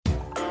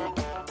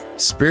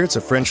Spirits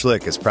of French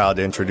Lick is proud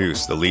to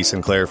introduce the Lee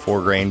Sinclair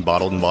 4-grain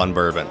bottled and bond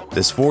bourbon.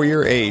 This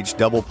 4-year aged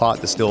double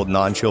pot distilled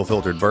non-chill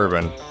filtered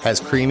bourbon has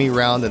creamy,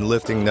 round, and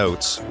lifting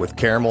notes with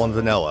caramel and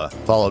vanilla,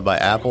 followed by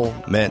apple,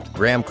 mint,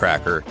 graham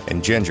cracker,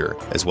 and ginger,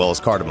 as well as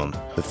cardamom.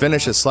 The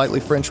finish is slightly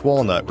French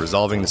walnut,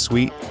 resolving the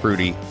sweet,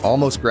 fruity,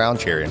 almost ground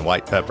cherry and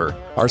white pepper.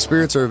 Our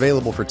spirits are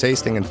available for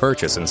tasting and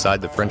purchase inside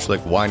the French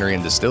Lick Winery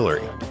and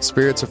Distillery.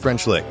 Spirits of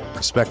French Lick.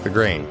 Respect the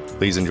grain.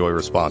 Please enjoy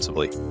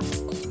responsibly.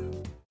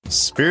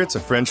 Spirits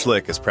of French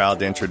Lick is proud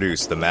to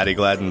introduce the Matty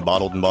Gladden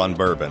Bottled and Bond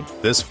Bourbon.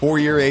 This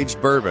 4-year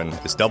aged bourbon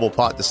is double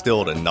pot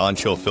distilled and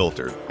non-chill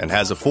filtered and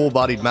has a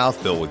full-bodied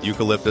mouthfeel with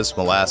eucalyptus,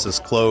 molasses,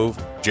 clove,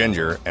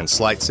 ginger, and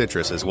slight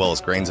citrus as well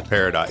as grains of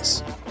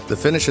paradise. The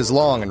finish is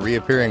long and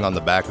reappearing on the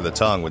back of the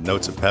tongue with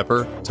notes of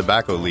pepper,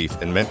 tobacco leaf,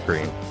 and mint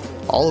green.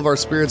 All of our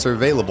spirits are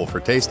available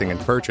for tasting and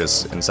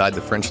purchase inside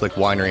the French Lick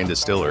Winery and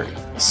Distillery.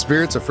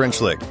 Spirits of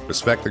French Lick.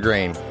 Respect the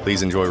grain.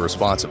 Please enjoy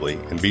responsibly.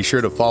 And be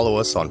sure to follow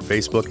us on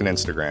Facebook and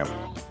Instagram.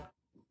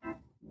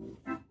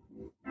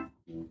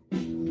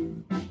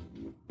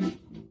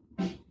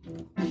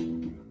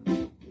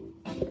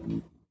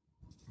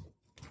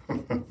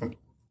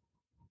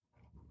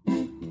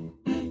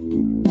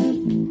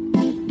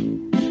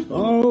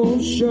 Oh,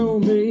 show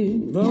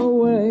me the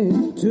way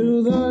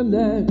to the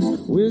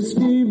next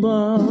whiskey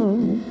bar.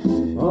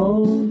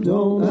 Oh,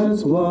 don't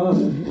ask why.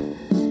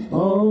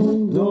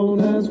 Oh, don't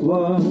ask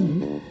why.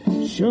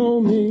 Show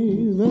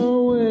me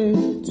the way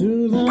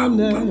to the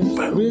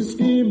next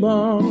whiskey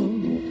bar.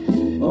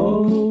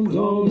 Oh,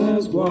 don't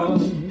ask why.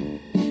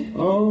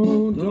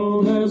 Oh,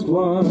 don't ask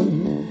why.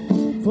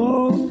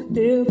 For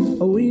if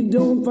we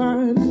don't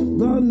find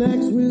the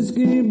next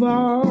whiskey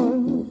bar,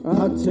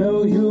 I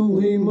tell you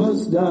we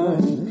must die.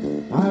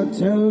 I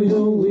tell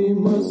you we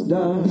must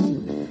die.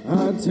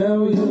 I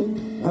tell you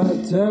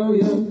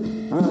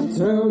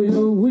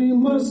we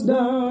must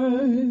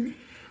die.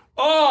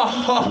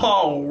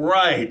 All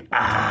right.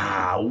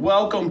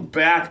 Welcome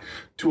back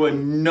to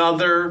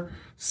another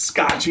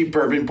Scotchy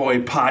Bourbon Boy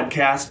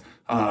podcast.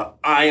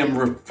 I am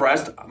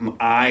refreshed.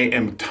 I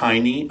am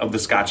Tiny of the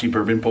Scotchy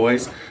Bourbon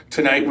Boys.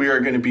 Tonight we are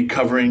going to be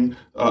covering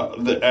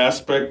the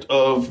aspect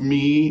of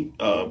me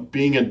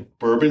being a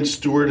bourbon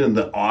steward and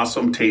the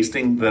awesome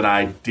tasting that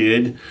I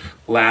did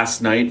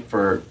last night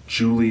for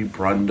Julie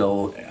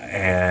Brundle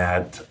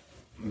at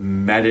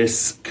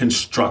Metis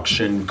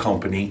Construction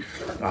Company.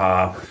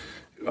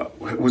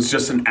 It was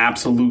just an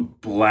absolute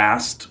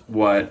blast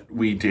what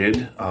we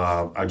did.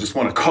 I just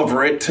want to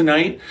cover it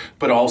tonight,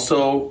 but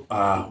also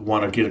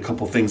want to get a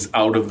couple things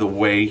out of the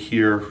way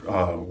here.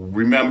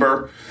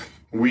 Remember,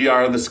 we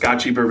are the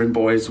Scotchy Bourbon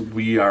Boys.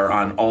 We are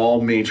on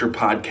all major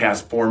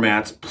podcast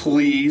formats.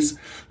 Please,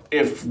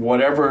 if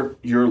whatever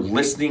you're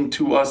listening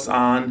to us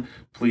on,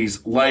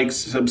 please like,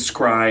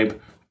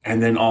 subscribe,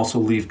 and then also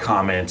leave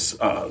comments.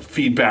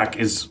 Feedback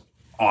is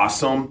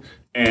awesome.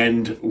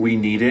 And we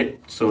need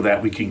it so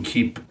that we can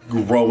keep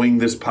growing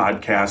this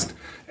podcast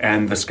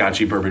and the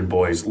Scotchy Bourbon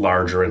Boys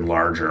larger and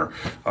larger.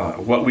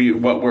 What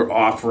we're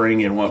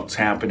offering and what's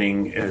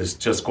happening is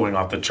just going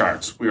off the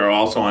charts. We are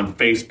also on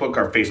Facebook,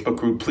 our Facebook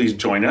group. Please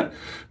join us.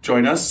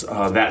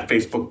 That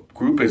Facebook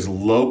group is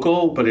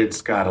local, but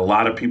it's got a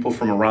lot of people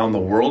from around the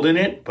world in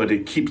it. But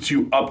it keeps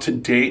you up to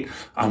date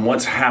on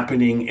what's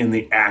happening in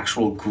the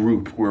actual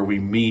group where we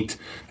meet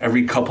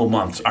every couple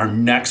months. Our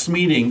next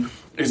meeting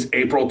is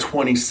April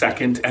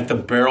 22nd at the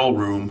Barrel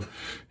Room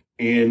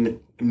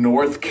in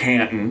North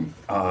Canton.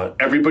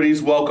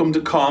 Everybody's welcome to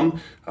come.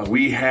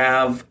 We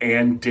have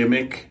Ann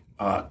Dimmick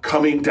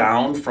coming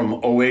down from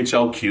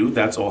OHLQ,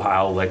 that's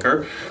Ohio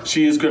Liquor.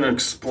 She is going to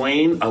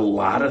explain a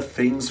lot of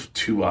things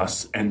to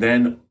us. And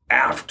then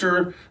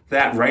after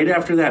that, right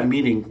after that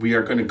meeting, we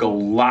are going to go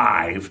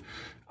live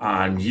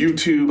on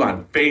YouTube,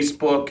 on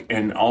Facebook,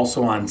 and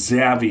also on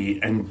Zavvi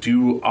and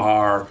do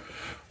our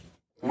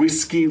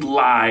whiskey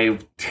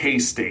live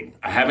tasting.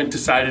 I haven't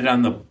decided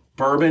on the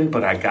bourbon,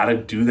 but I got to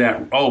do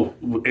that. Oh,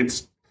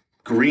 it's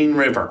Green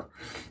River.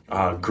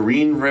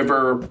 Green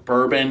River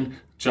bourbon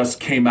just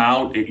came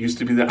out. It used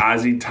to be the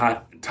Ozzie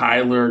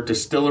Tyler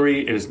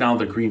Distillery. It is now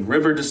the Green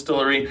River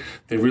Distillery.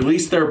 They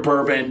released their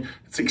bourbon.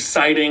 It's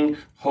exciting.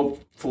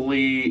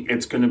 Hopefully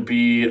it's going to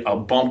be a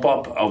bump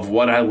up of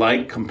what I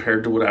like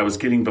compared to what I was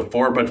getting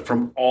before. But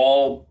from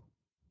all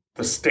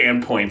the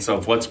standpoints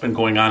of what's been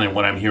going on and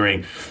what I'm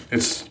hearing,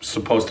 it's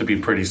supposed to be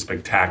pretty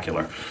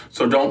spectacular.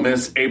 So don't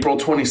miss April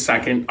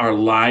 22nd, our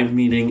live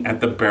meeting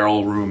at the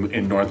Barrel Room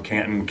in North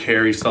Canton.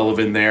 Carrie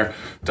Sullivan there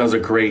does a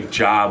great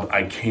job.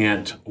 I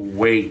can't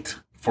wait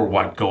for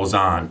what goes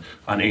on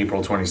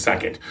April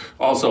 22nd.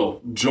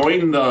 Also,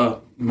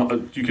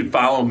 you can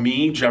follow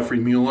me, Jeffrey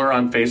Mueller,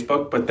 on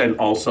Facebook, but then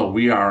also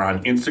we are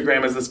on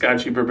Instagram as the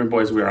Scotchy Bourbon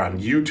Boys. We are on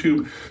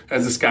YouTube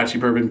as the Scotchy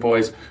Bourbon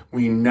Boys.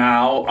 We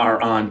now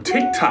are on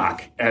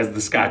TikTok as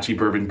the Scotchy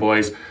Bourbon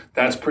Boys.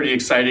 That's pretty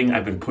exciting.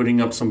 I've been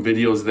putting up some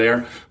videos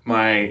there.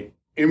 My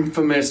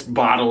infamous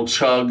bottle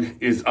chug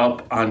is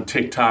up on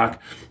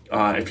TikTok.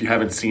 If you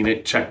haven't seen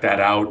it, check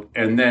that out.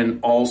 And then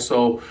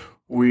also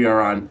we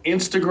are on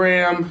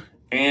Instagram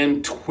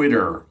and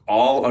Twitter,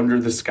 all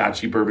under the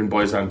Scotchy Bourbon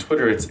Boys on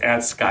Twitter. It's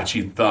at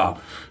Scotchy The.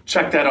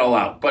 Check that all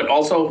out. But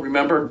also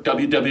remember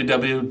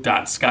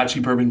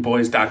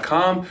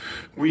www.scotchybourbonboys.com.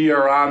 We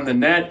are on the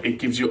net. It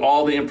gives you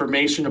all the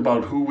information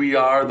about who we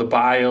are, the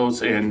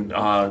bios, and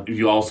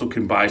you also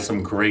can buy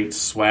some great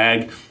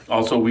swag.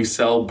 Also, we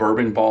sell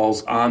bourbon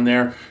balls on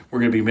there. We're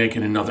going to be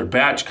making another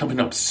batch coming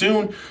up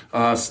soon.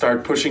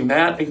 Start pushing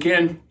that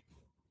again.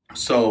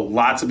 So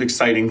lots of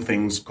exciting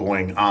things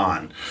going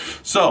on.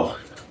 So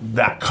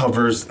that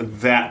covers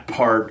that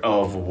part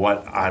of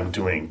what I'm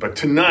doing. But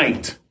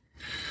tonight,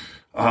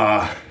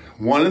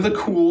 one of the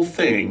cool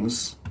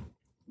things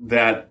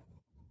that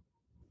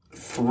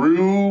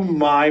through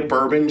my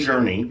bourbon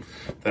journey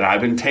that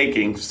I've been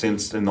taking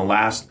since in the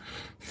last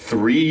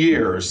 3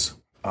 years,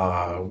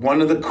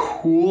 one of the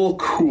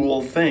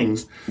cool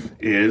things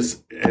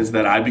is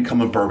that I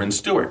become a bourbon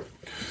steward.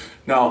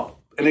 Now,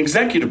 an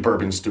executive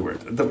bourbon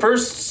steward. The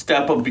first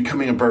step of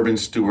becoming a bourbon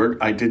steward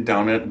I did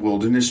down at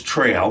Wilderness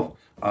Trail.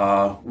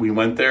 We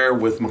went there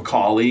with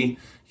Macaulay.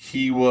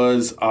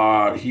 He's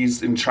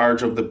in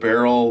charge of the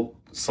barrel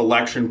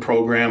selection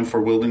program for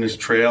Wilderness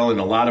Trail and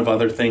a lot of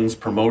other things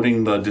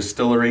promoting the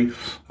distillery.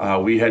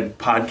 We had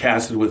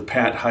podcasted with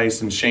Pat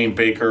Heiss and Shane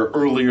Baker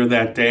earlier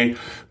that day,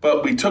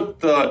 but we took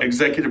the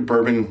executive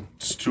bourbon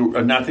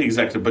not the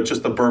executive, but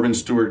just the bourbon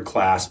steward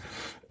class.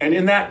 And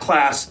in that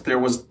class, there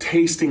was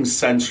tasting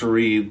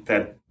sensory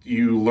that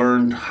you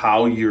learned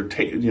how your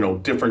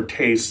different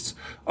tastes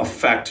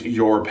affect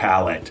your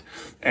palate.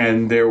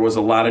 And there was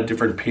a lot of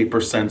different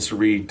paper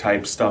sensory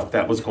type stuff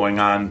that was going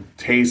on.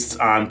 Tastes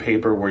on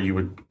paper where you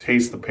would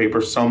taste the paper.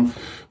 Some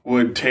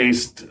would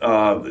taste,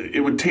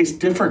 it would taste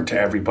different to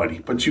everybody.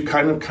 But you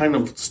kind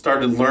of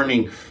started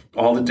learning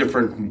all the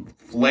different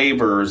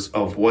flavors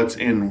of what's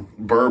in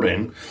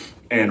bourbon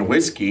and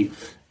whiskey.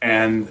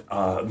 And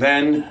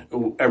then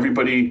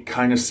everybody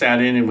kind of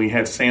sat in and we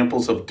had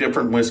samples of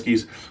different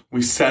whiskeys.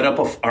 We set up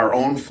our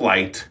own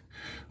flight.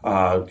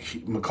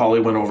 Macaulay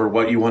went over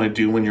what you want to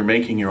do when you're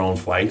making your own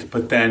flight.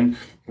 But then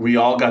we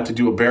all got to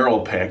do a barrel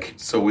pick.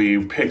 So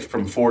we picked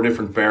from 4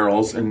 different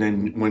barrels. And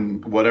then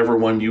when whatever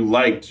one you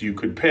liked, you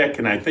could pick.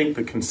 And I think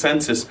the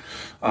consensus,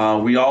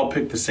 we all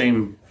picked the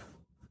same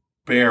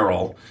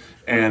barrel.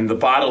 And the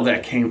bottle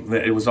that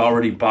it was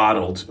already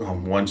bottled.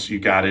 Once you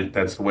got it,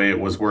 that's the way it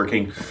was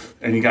working.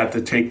 And you got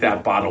to take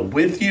that bottle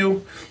with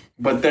you.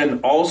 But then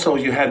also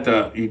you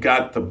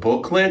got the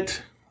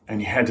booklet and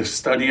you had to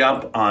study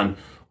up on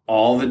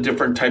all the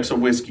different types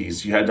of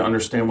whiskeys. You had to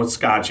understand what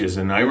Scotch is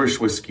and Irish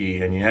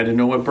whiskey, and you had to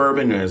know what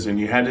bourbon is, and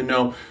you had to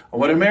know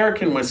what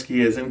American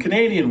whiskey is and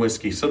Canadian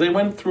whiskey. So they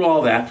went through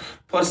all that.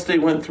 Plus they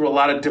went through a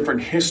lot of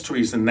different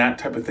histories and that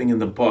type of thing in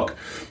the book.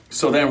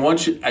 So then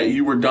once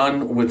you were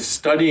done with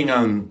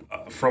studying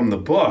from the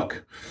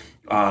book,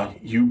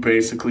 you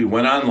basically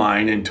went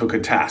online and took a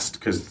test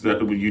because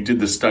you did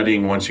the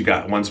studying once we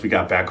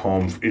got back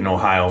home in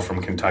Ohio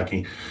from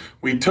Kentucky.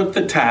 We took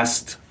the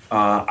test.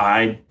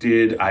 I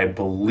did, I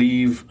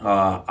believe,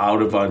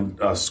 out of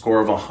a score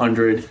of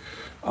 100,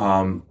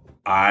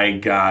 I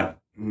got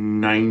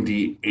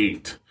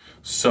 98.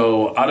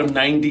 So out of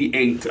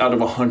 98 out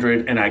of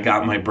 100, and I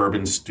got my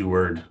bourbon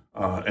steward.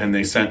 And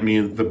they sent me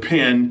the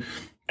pin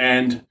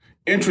and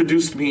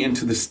introduced me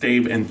into the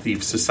Stave and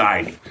Thief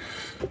Society.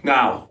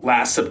 Now,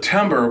 last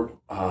September,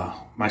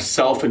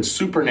 myself and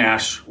Super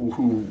Nash,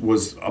 who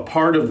was a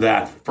part of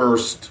that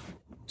first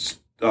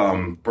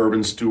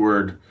bourbon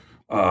steward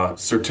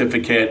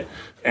certificate,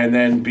 and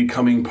then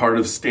becoming part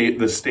of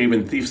the Stave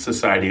and Thief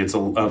Society. It's a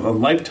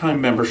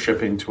lifetime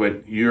membership into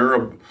it.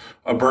 You're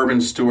a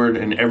bourbon steward,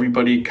 and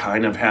everybody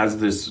kind of has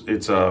this.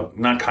 It's a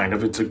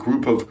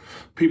group of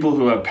people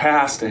who have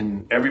passed,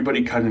 and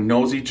everybody kind of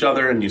knows each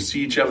other, and you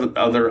see each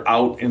other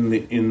out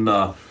in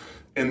the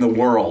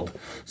world.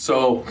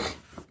 So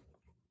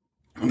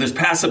this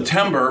past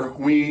September,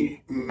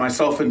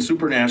 myself and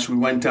Super Nash, we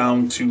went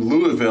down to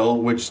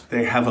Louisville, which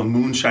they have a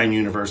moonshine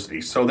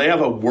university. So they have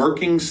a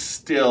working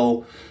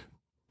still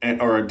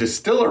or a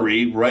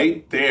distillery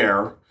right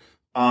there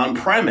on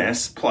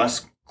premise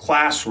plus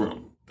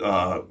classroom.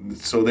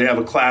 So they have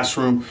a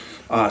classroom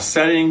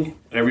setting.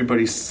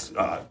 Everybody's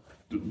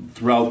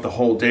throughout the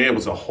whole day. It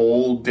was a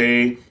whole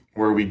day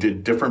where we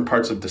did different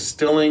parts of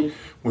distilling.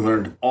 We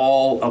learned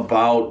all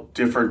about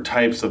different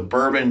types of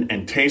bourbon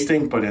and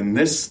tasting. But in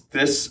this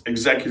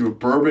executive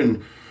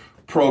bourbon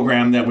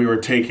program that we were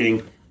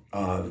taking,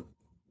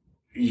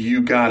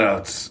 you got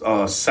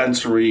a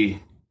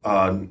sensory,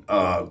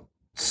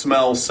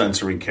 smell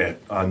sensory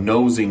kit, a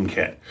nosing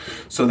kit,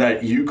 so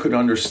that you could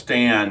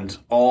understand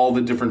all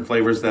the different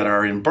flavors that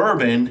are in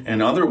bourbon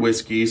and other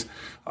whiskeys,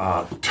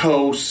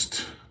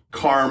 toast,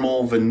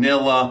 caramel,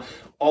 vanilla,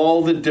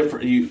 all the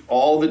different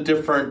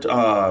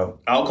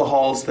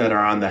alcohols that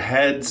are on the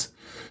heads,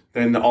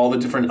 then all the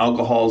different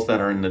alcohols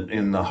that are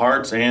in the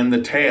hearts and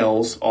the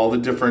tails, all the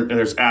different, and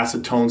there's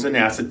acetones and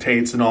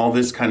acetates and all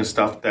this kind of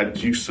stuff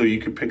so you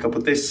could pick up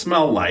what they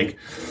smell like.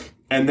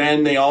 And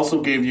then they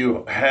also gave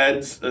you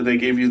heads. They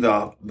gave you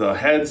the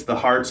heads, the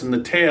hearts, and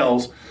the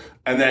tails,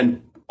 and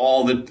then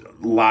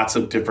lots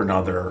of different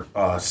other,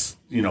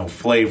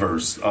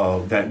 flavors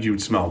that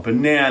you'd smell.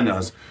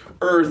 Bananas,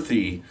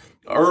 earthy,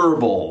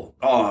 herbal,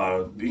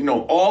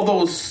 all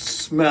those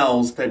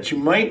smells that you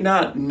might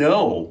not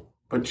know,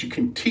 but you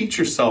can teach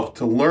yourself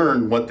to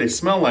learn what they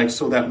smell like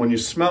so that when you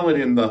smell it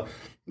in the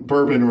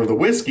bourbon or the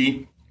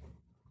whiskey,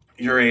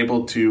 you're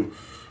able to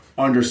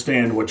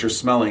understand what you're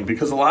smelling.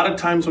 Because a lot of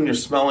times when you're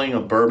smelling a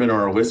bourbon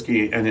or a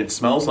whiskey and it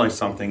smells like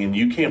something and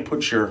you can't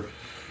put your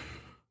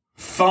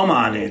thumb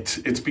on it,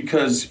 it's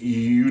because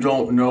you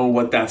don't know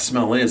what that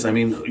smell is. I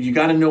mean, you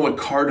got to know what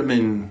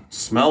cardamom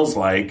smells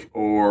like,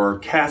 or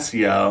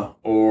cassia,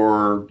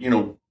 or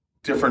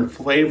different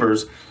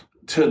flavors.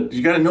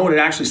 You got to know what it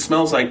actually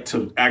smells like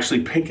to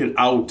actually pick it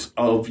out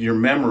of your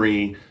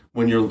memory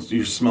when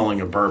you're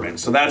smelling a bourbon.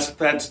 So that's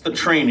the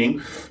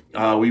training.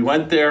 We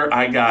went there.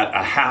 I got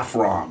a half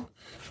wrong.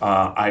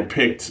 I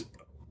picked.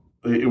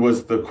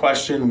 The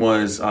question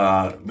was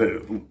about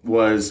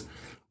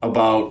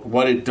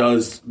what it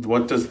does.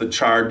 What does the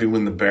char do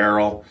in the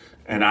barrel?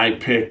 And I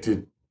picked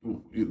it.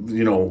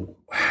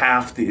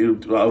 Half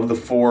of the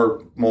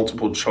four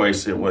multiple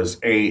choice, it was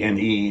A and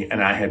E,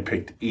 and I had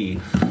picked E.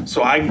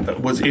 So I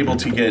was able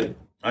to get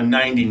a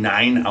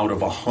 99 out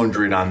of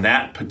 100 on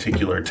that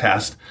particular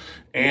test.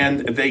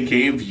 And they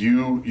gave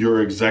you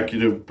your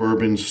Executive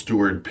Bourbon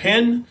Steward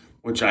pin,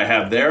 which I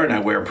have there and I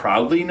wear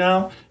proudly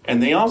now.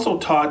 And they also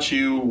taught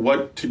you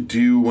what to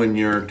do when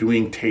you're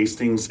doing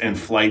tastings and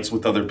flights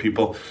with other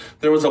people.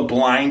 There was a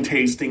blind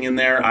tasting in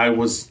there. I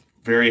was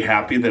very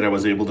happy that I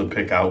was able to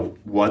pick out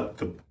what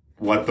the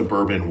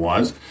bourbon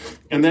was.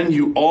 And then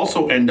you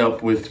also end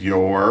up with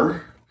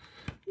your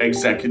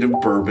Executive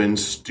Bourbon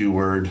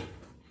Steward.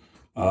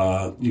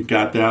 You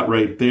got that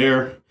right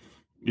there.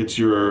 It's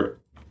your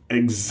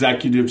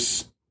Executive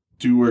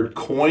Steward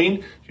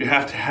coin. You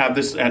have to have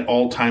this at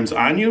all times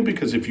on you,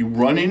 because if you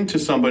run into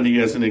somebody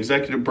as an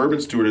Executive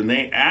Bourbon Steward and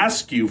they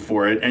ask you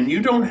for it and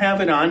you don't have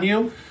it on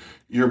you,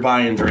 you're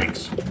buying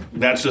drinks.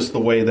 That's just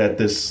the way that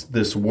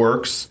this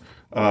works.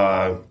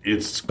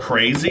 It's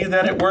crazy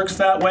that it works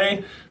that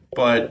way,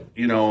 but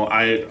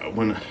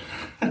when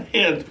I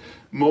had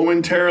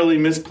momentarily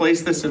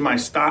misplaced this in my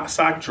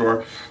sock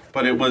drawer,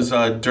 but it was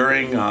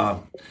during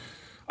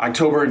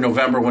October and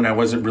November when I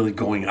wasn't really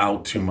going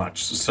out too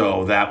much.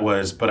 So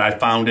but I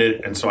found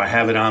it, and so I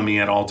have it on me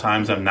at all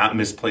times. I'm not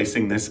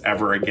misplacing this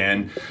ever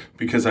again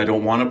because I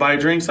don't want to buy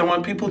drinks. I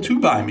want people to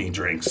buy me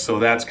drinks. So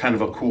that's kind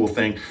of a cool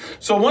thing.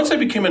 So once I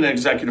became an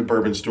Executive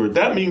Bourbon Steward,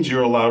 that means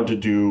you're allowed to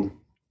do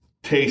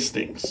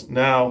tastings.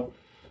 Now,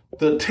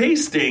 the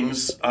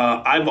tastings,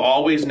 I've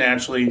always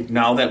naturally,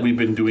 now that we've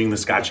been doing the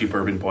Scotchy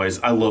Bourbon Boys,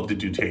 I love to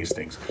do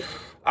tastings.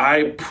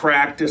 I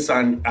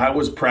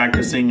was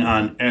practicing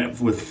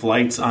with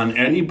flights on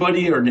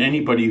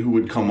anybody who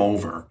would come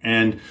over.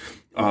 And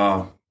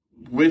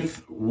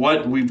with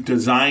what we've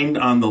designed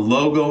on the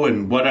logo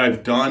and what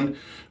I've done,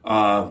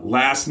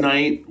 last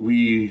night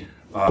was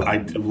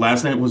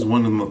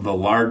one of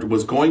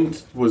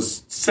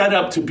was set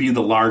up to be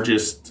the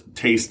largest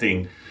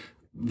tasting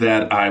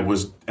that I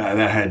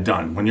had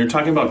done. When you're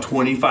talking about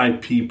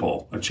 25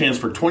 people, a chance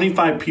for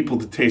 25 people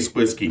to taste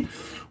whiskey,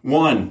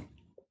 1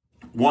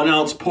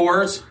 ounce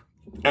pours,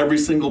 every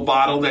single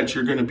bottle that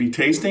you're going to be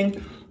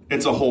tasting,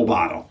 it's a whole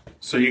bottle.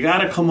 So you got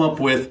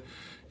to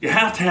you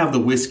have to have the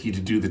whiskey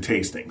to do the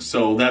tasting.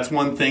 So that's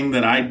one thing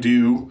that I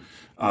do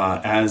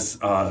as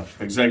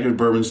Executive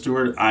Bourbon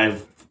Steward. I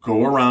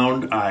go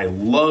around. I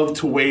love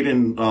to wait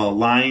in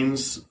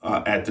lines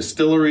at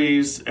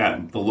distilleries,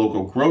 at the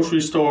local grocery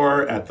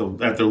store, at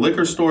their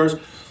liquor stores,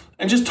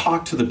 and just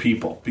talk to the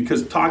people.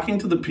 Because talking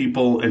to the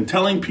people and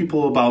telling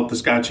people about the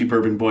Scotchy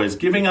Bourbon Boys,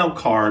 giving out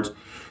cards,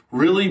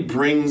 really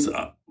brings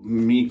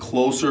me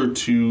closer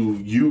to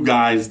you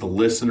guys, the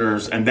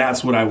listeners, and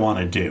that's what I want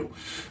to do.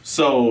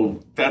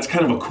 So that's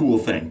kind of a cool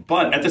thing.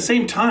 But at the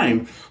same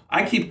time,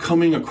 I keep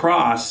coming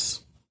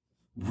across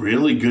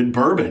really good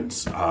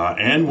bourbons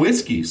and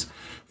whiskeys.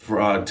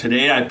 For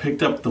today, I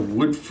picked up the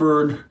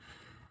Woodford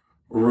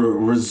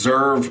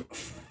Reserve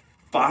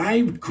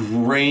 5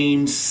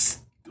 grain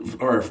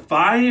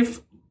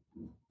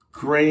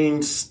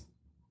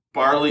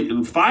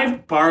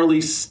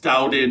barley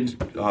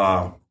stouted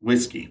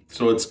whiskey.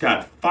 So it's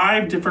got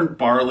 5 different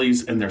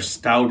barleys and they're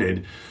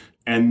stouted,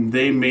 and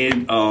they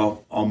made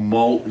a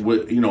malt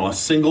with a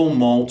single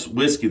malt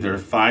whiskey. There are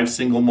 5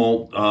 single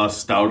malt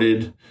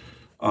stouted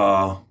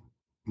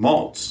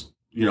malts,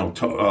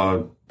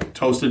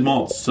 toasted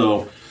malts.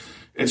 So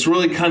it's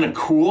really kind of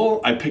cool.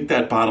 I picked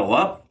that bottle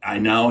up. I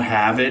now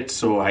have it,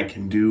 so I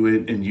can do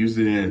it and use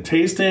it in a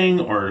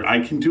tasting, or I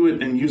can do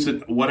it and use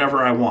it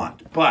whatever I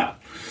want. But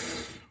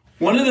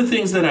one of the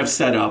things that I've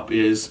set up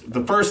is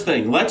the first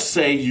thing. Let's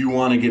say you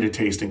want to get a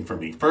tasting from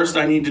me. First,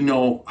 I need to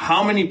know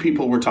how many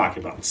people we're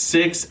talking about.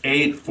 6,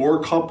 8,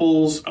 4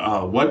 couples.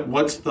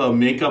 What's the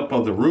makeup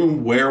of the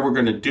room? Where we're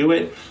going to do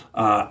it?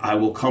 I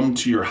will come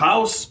to your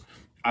house.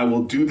 I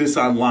will do this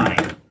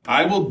online.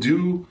 I will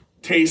do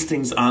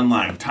tastings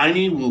online.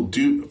 Tiny will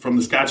do, from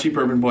the Scotchy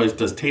Bourbon Boys,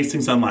 does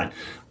tastings online.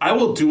 I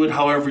will do it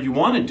however you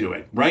want to do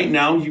it. Right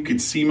now, you can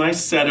see my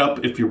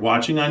setup if you're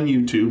watching on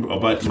YouTube,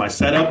 but my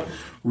setup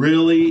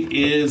really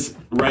is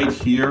right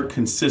here,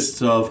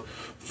 consists of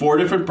 4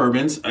 different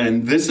bourbons,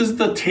 and this is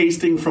the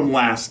tasting from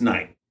last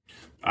night.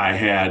 I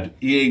had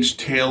E.H.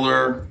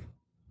 Taylor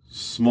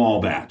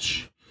small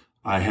batch.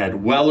 I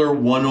had Weller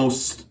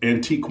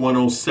Antique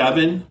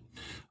 107.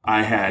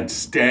 I had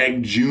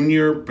Stag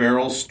Junior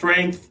barrel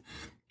strength.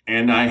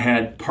 And I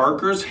had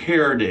Parker's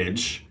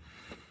Heritage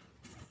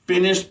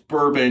finished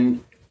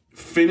bourbon,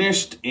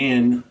 finished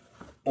in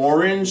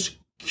orange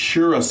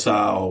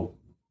Curacao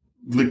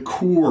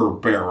liqueur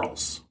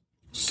barrels.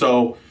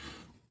 So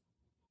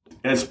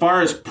as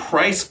far as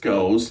price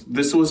goes,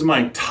 this was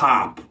my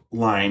top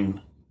line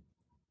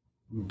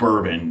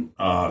bourbon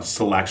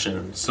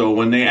selection. So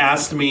when they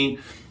asked me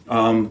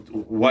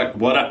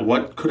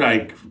what could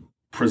I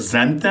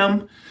present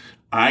them,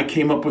 I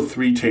came up with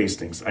 3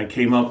 tastings. I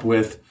came up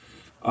with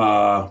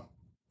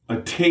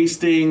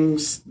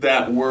tastings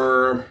that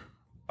were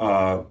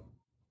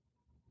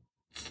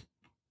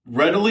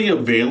readily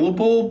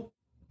available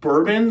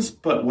bourbons,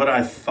 but what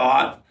I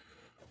thought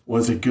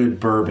was a good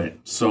bourbon.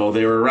 So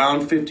they were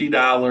around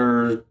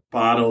 $50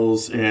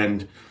 bottles,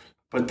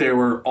 but they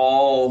were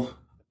all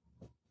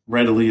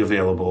readily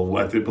available.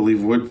 I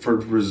believe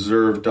Woodford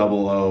Reserve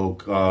Double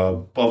Oak,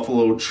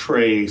 Buffalo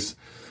Trace.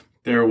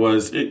 There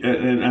was,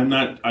 and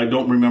I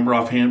don't remember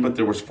offhand, but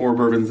there was 4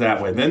 bourbons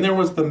that way. Then there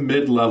was the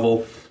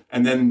mid-level,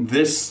 and then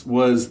this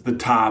was the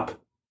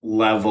top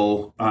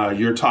level.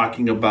 You're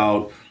talking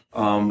about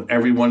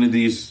every one of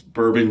these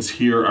bourbons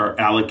here are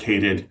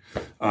allocated.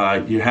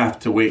 You have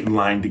to wait in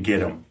line to get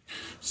them.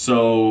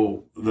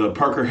 So the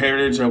Parker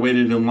Heritage, I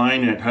waited in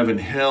line at Heaven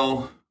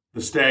Hill.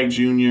 The Stag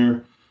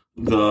Junior,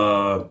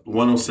 the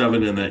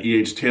 107, and the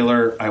E.H.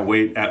 Taylor, I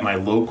wait at my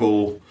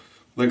local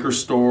liquor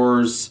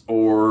stores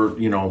or,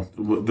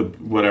 the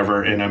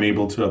whatever, and I'm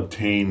able to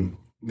obtain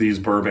these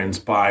bourbons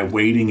by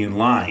waiting in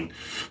line.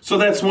 So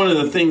that's one of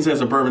the things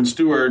as a bourbon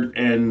steward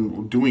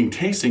and doing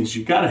tastings,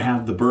 you got to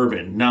have the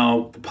bourbon.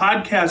 Now, the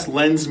podcast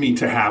lends me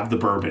to have the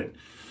bourbon.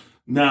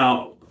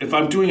 Now, if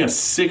I'm doing a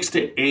 6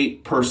 to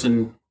 8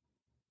 person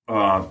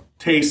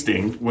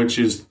tasting, which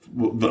is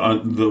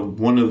the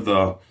one of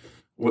the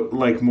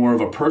like more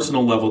of a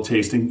personal level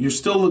tasting, you're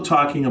still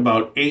talking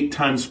about 8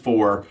 times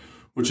 4,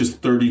 which is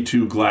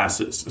 32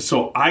 glasses.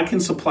 So I can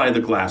supply the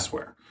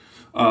glassware.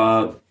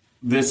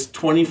 This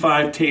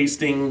 25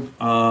 tasting,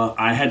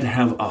 I had to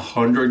have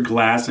 100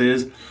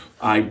 glasses.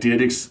 I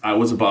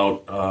was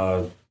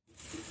about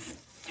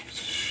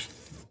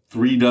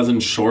 3 dozen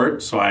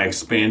short, so I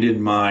expanded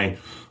my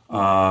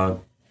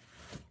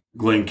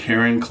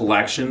Glencairn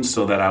collection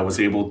so that I was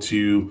able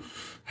to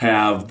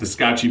have the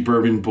Scotchy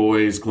Bourbon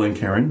Boys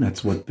Glencairn.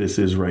 That's what this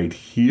is right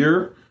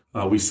here.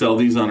 We sell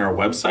these on our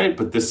website,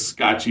 but this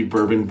Scotchy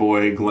Bourbon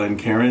Boy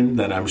Glencairn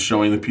that I'm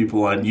showing the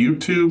people on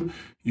YouTube,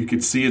 you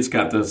can see it's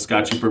got the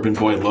Scotchy Bourbon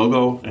Boy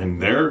logo,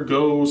 and there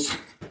goes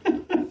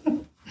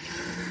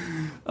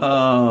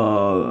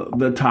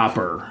the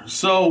topper.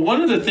 So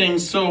one of the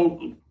things,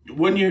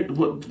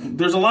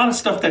 there's a lot of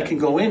stuff that can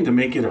go in to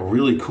make it a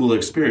really cool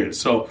experience.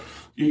 So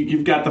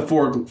you've got the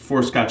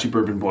four Scotchy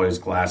Bourbon Boys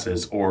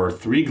glasses, or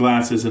 3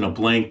 glasses in a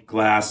blank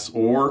glass,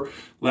 or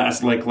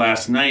last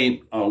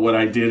night, what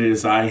I did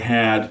is I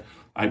had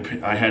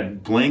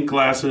blank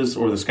glasses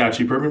or the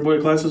Scotchy Bourbon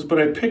Boy glasses, but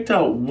I picked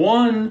out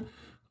one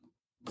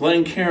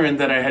Glencairn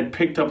that I had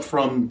picked up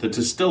from the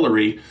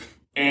distillery,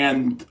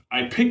 and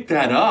I picked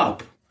that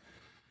up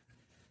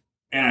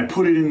and I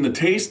put it in the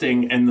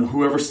tasting, and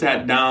whoever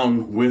sat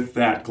down with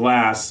that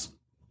glass,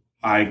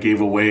 I gave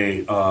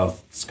away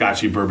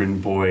Scotchy Bourbon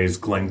Boys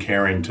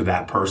Glencairn to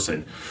that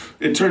person.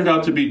 It turned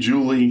out to be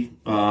Julie,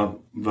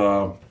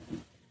 the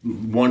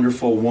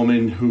wonderful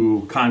woman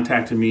who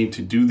contacted me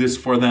to do this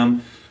for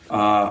them.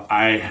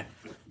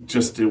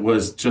 It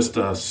was just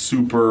a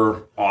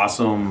super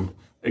awesome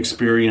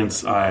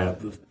experience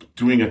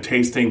doing a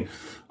tasting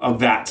of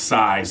that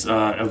size.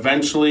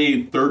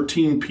 Eventually,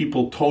 13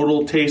 people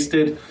total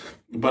tasted,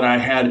 but I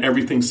had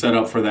everything set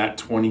up for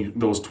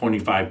those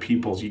 25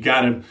 people. You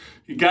gotta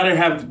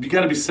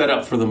be set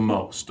up for the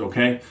most,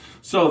 okay?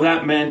 So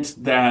that meant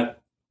that,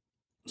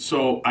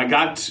 so I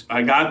got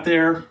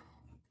there,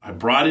 I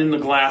brought in the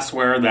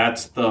glassware.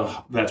 That's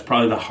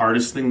probably the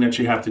hardest thing that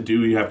you have to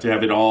do. You have to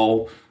have it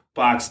all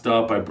boxed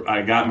up.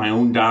 I got my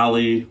own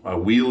dolly, I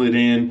wheel it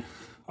in,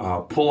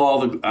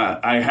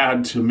 I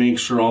had to make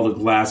sure all the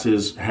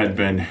glasses had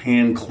been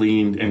hand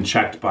cleaned and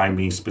checked by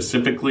me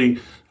specifically.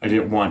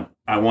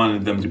 I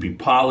wanted them to be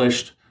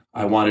polished.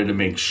 I wanted to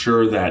make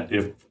sure that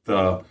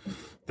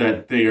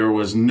that there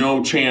was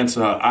no chance.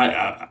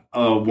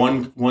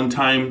 One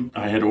time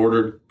I had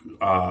ordered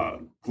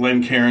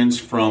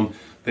Glencairns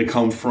they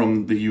come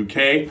from the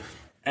UK,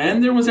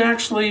 and there was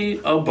actually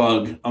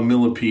a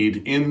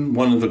millipede in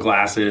one of the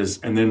glasses,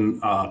 and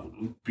then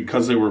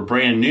because they were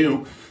brand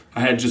new,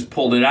 I had just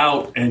pulled it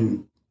out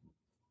and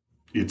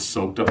it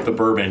soaked up the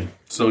bourbon.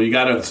 So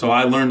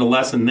I learned a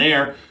lesson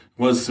there.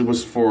 it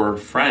was for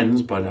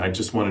friends, but I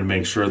just wanted to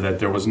make sure that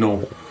there was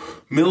no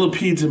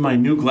millipedes in my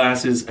new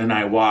glasses. And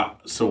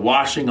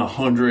washing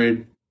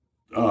 100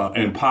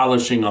 and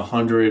polishing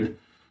 100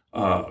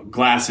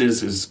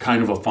 glasses is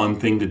kind of a fun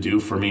thing to do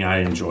for me. I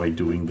enjoy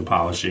doing the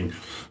polishing.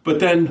 But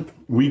then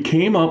we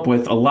came up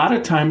with, a lot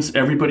of times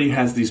everybody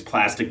has these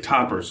plastic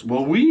toppers.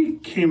 Well, we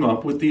came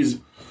up with these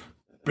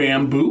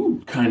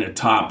bamboo kind of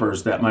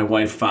toppers that my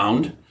wife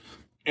found.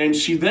 And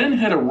she then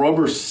had a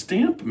rubber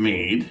stamp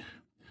made,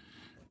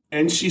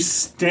 and she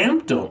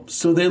stamped them.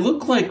 So they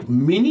look like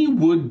mini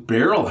wood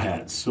barrel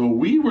heads. So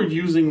we were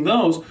using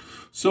those.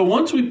 So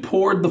once we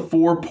poured the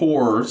 4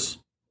 pours,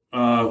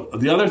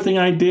 the other thing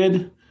I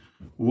did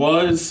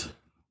was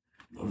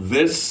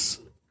this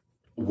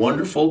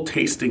wonderful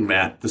tasting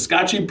mat. The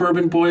Scotchy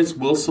Bourbon Boys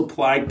will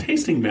supply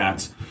tasting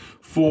mats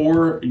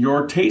for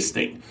your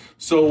tasting.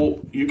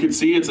 So you can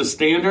see it's a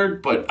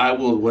standard, but I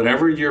will,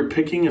 whatever you're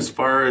picking as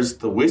far as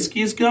the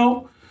whiskeys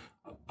go,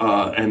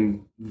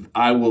 and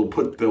I will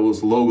put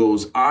those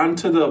logos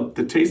onto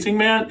the tasting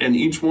mat, and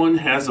each one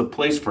has a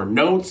place for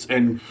notes,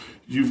 and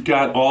you've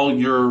got all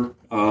your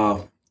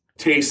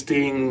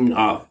tasting,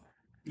 what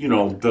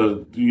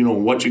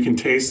you can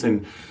taste,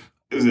 and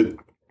is it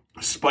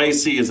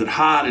spicy? Is it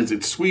hot? Is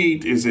it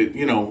sweet? Is it,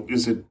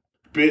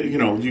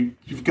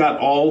 you've got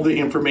all the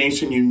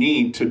information you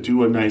need to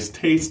do a nice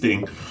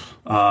tasting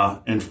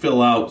and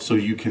fill out, so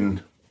you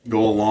can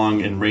go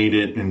along and rate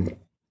it and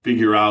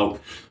figure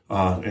out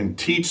and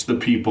teach the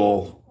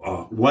people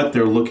what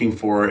they're looking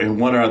for and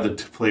what are the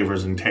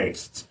flavors and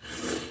tastes.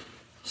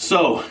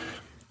 So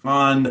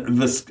on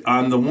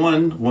the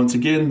one, once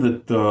again,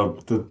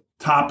 the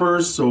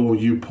toppers, so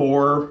you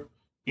pour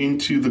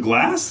into the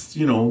glass,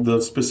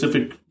 the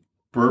specific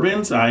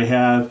bourbons. I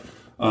have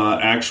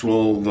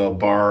the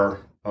bar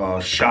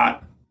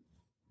shot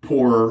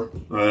pour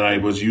that I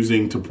was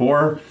using to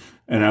pour,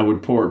 and I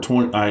would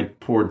I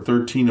poured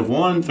 13 of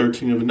one,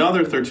 13 of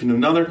another, 13 of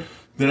another.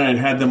 Then I'd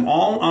had them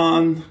all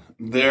on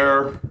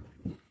their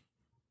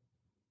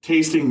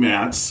tasting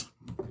mats,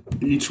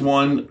 each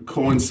one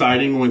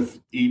coinciding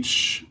with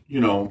each,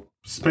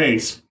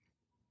 space.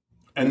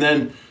 And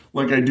then,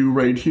 like I do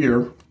right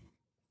here,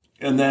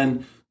 and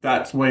then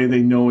that way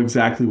they know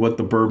exactly what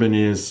the bourbon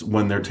is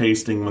when they're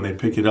tasting. When they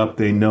pick it up,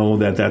 they know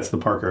that that's the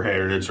Parker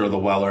Heritage or the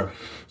Weller.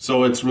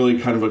 So it's really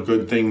kind of a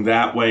good thing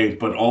that way.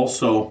 But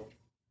also,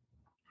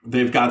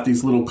 they've got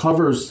these little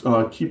covers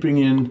keeping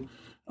in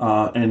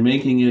and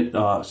making it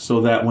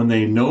so that when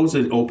they nose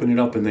it, open it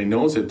up and they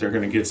nose it, they're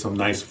going to get some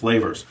nice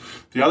flavors.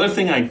 The other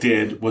thing I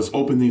did was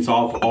open these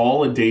up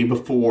all a day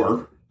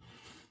before,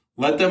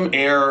 let them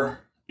air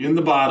in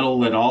the bottle,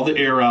 let all the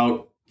air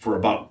out for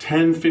about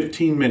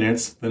 10-15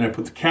 minutes. Then I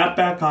put the cap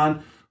back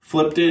on,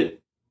 flipped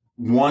it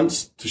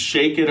once to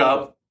shake it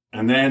up,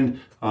 and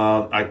then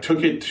I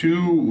took it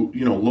to,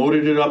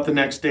 loaded it up the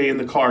next day in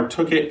the car,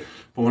 took it.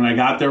 But when I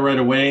got there right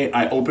away,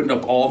 I opened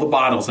up all the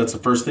bottles. That's the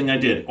first thing I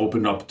did.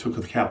 Opened up, took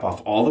the cap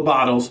off all the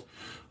bottles,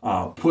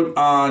 put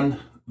on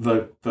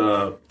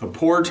the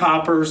pour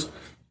toppers,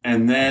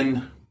 and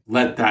then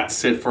let that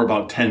sit for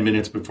about 10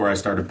 minutes before I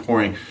started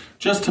pouring,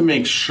 just to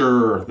make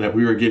sure that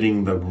we were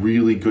getting the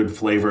really good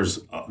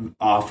flavors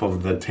off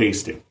of the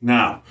tasting.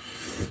 Now,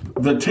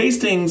 the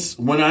tastings,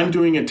 when I'm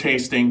doing a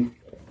tasting,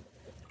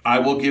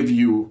 I'll give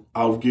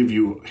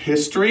you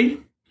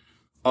history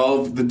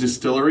of the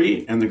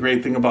distillery. And the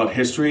great thing about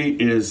history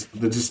is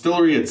the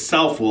distillery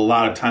itself will a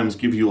lot of times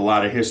give you a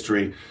lot of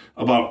history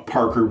about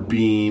Parker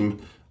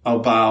Beam,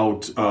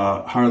 about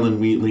Harlan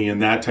Wheatley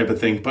and that type of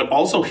thing, but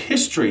also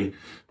history.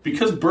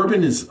 Because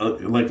bourbon is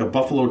like a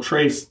Buffalo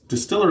Trace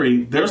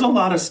distillery, there's a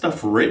lot of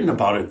stuff written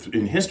about it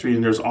in history,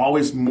 and there's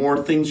always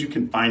more things you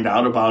can find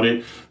out about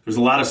it. There's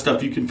a lot of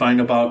stuff you can find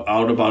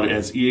out about it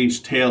as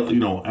E.H. Taylor,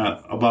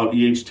 about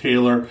E.H.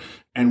 Taylor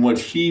and what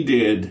he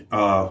did,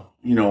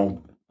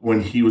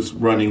 when he was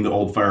running the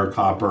Old Fire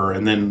Copper,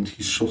 and then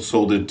he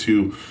sold it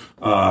to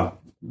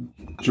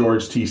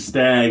George T.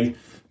 Stagg.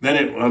 Then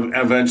it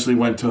eventually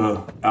went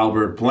to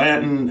Albert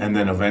Blanton, and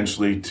then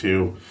eventually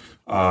to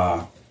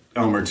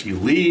Elmer T.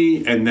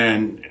 Lee, and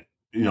then,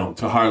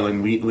 to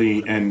Harlan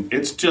Wheatley. And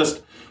it's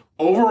just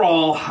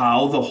overall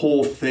how the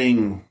whole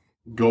thing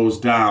goes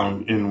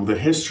down in the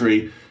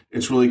history.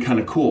 It's really kind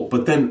of cool.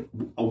 But then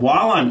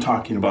while I'm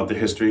talking about the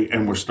history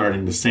and we're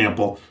starting to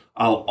sample,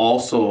 I'll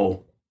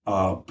also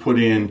put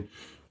in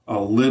a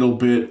little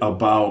bit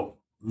about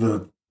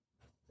the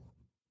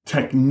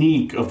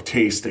technique of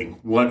tasting,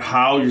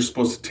 how you're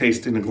supposed to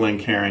taste in a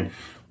Glencairn,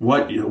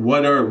 what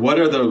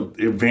are the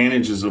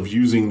advantages of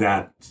using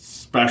that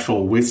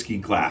special whiskey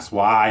glass,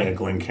 why a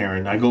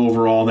Glencairn. I go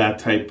over all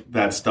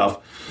that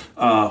stuff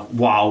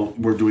while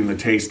we're doing the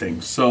tasting.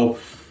 So,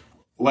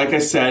 like I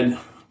said,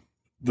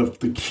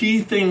 the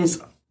key things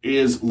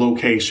is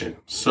location.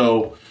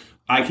 So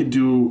I could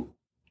do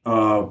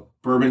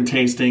bourbon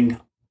tasting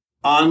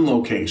on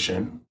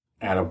location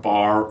at a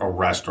bar or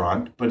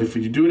restaurant. But if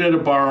you do it at a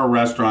bar or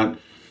restaurant,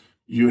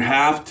 you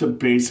have to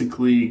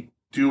basically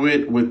do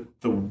it with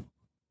the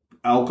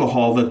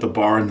alcohol that the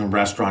bar and the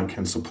restaurant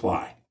can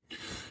supply.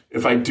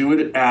 If I do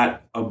it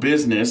at a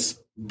business,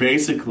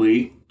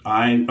 basically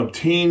I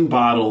obtain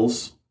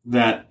bottles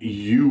that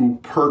you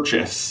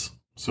purchase.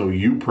 So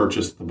you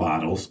purchase the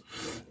bottles,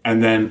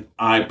 and then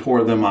I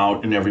pour them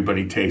out and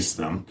everybody tastes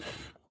them.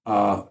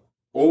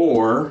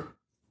 Or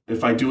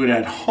if I do it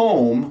at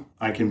home,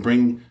 I can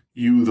bring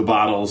you the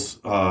bottles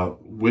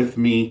with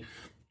me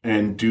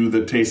and do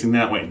the tasting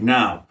that way.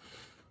 Now,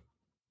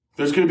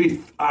 there's going to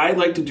be, I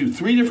like to do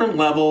 3 different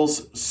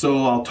levels.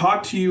 So I'll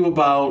talk to you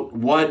about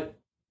what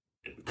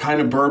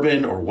kind of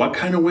bourbon or what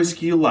kind of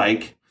whiskey you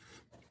like.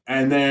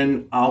 And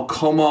then I'll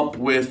come up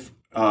with,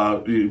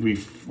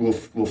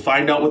 we'll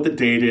find out what the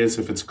date is.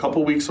 If it's a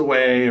couple weeks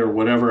away or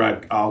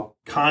whatever, I'll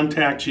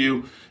contact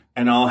you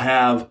and I'll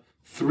have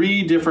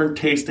 3 different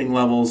tasting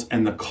levels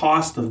and the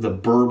cost of the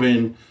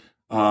bourbon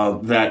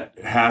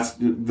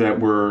that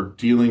we're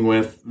dealing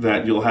with,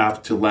 that you'll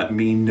have to let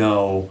me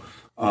know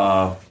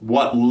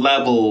what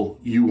level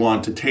you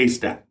want to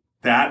taste at.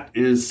 That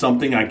is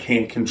something I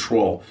can't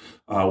control.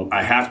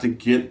 I have to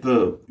get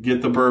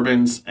the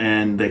bourbons,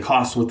 and they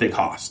cost what they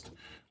cost.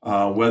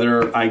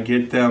 Whether I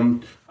get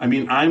them,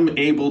 I'm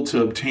able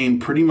to obtain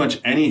pretty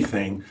much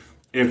anything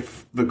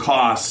if the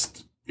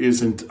cost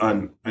isn't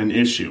an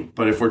issue.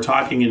 But if we're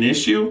talking an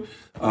issue,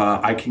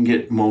 I can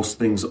get most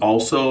things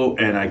also,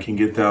 and I can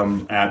get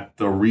them at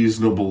the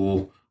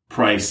reasonable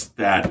price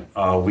that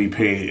we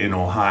pay in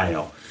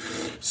Ohio.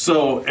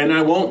 So, and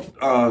I won't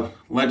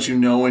let you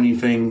know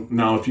anything.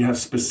 Now, if you have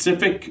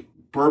specific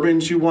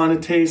bourbons you want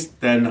to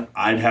taste, then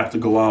I'd have to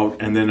go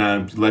out and then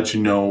I'd let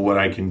you know what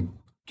I can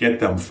get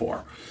them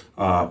for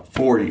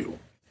you.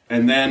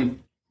 And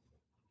then,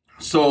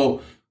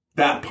 so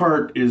that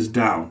part is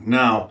down.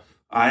 Now,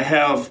 I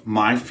have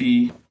my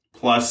fee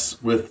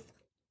plus with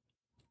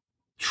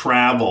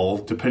travel,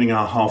 depending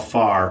on how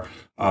far.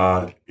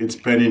 It's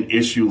been an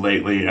issue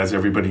lately, as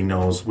everybody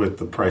knows, with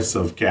the price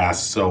of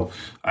gas. So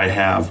I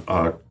have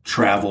a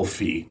travel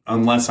fee.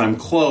 Unless I'm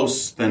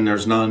close, then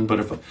there's none. But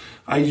if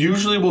I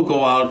usually will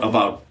go out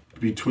about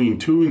between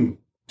 2 and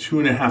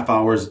 2.5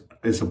 hours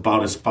is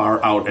about as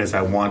far out as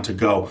I want to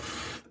go.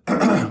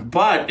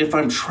 But if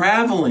I'm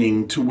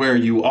traveling to where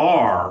you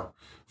are,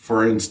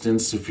 for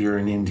instance, if you're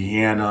in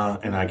Indiana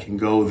and I can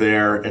go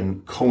there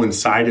and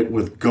coincide it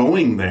with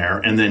going there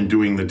and then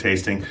doing the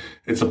tasting,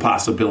 it's a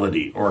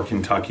possibility, or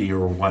Kentucky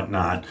or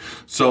whatnot.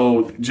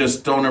 So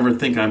just don't ever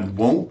think I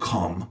won't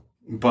come.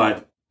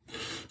 But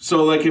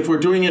so like if we're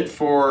doing it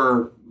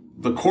for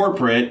the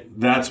corporate,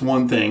 that's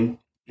one thing.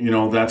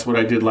 That's what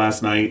I did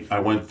last night.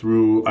 I went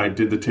through, I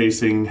did the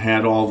tasting,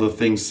 had all the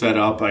things set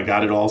up. I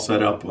got it all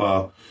set up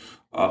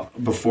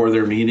before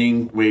their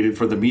meeting, waited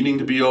for the meeting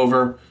to be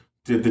over,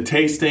 did the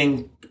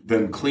tasting,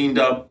 then cleaned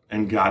up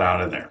and got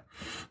out of there.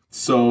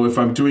 So if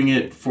I'm doing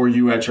it for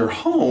you at your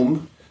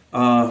home,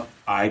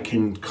 I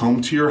can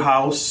come to your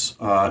house.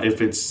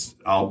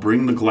 I'll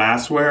bring the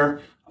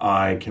glassware.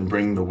 I can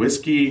bring the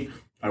whiskey.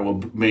 I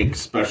will make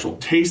special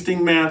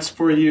tasting mats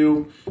for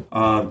you.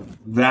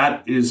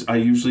 That is, I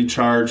usually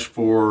charge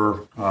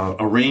for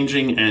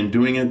arranging and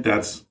doing it.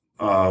 That's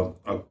a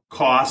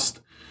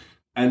cost.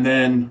 And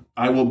then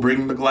I will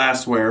bring the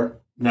glassware.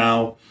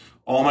 Now,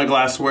 all my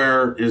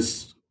glassware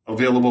is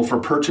available for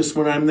purchase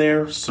when I'm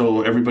there.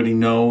 So everybody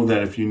know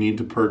that if you need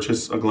to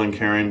purchase a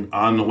Glencairn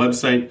on the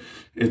website,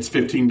 it's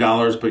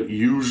 $15. But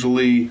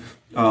usually,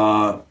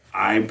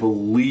 I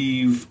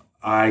believe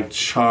I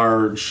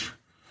charge.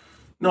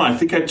 No, I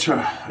think it's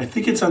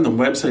on the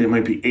website. It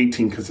might be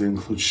 $18 because it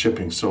includes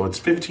shipping. So it's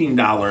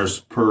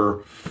 $15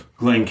 per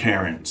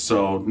Glencairn.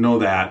 So know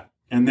that.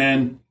 And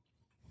then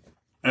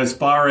as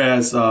far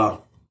as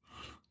the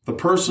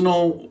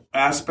personal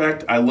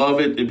aspect, I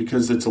love it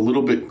because it's a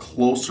little bit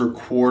closer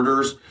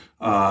quarters.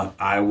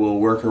 I will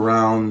work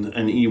around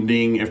an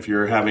evening if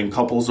you're having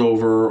couples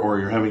over or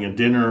you're having a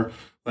dinner.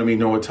 Let me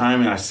know what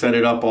time, and I set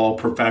it up all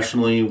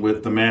professionally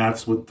with the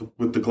mats,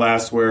 with the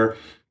glassware,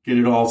 get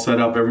it all set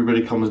up.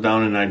 Everybody comes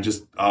down, and I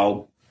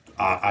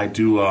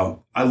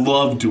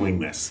love doing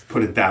this.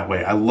 Put it that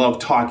way. I love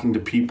talking to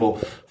people,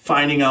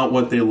 finding out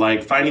what they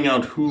like, finding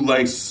out who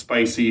likes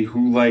spicy,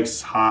 who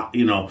likes hot,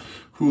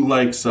 who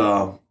likes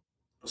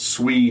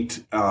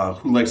sweet,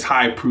 who likes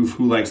high proof,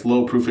 who likes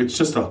low proof. It's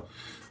just a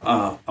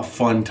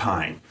fun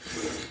time.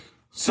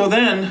 So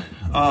then,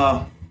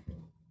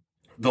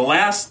 the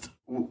last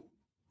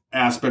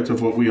aspect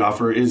of what we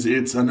offer is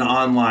it's an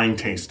online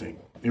tasting.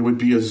 It would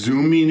be a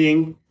Zoom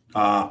meeting.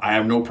 I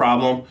have no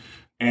problem.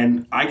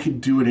 And I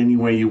could do it any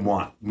way you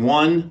want.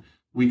 One,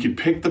 we could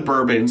pick the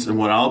bourbons, and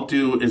what I'll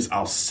do is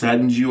I'll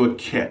send you a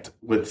kit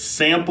with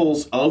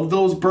samples of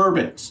those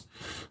bourbons.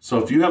 So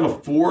if you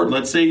have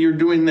let's say you're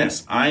doing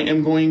this, I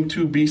am going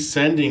to be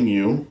sending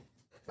you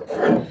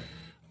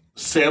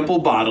sample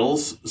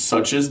bottles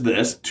such as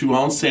this,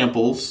 2-ounce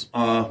samples.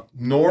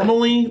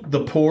 Normally,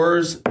 the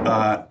pours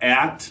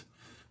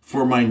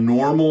for my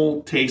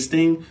normal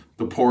tasting,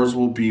 the pours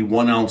will be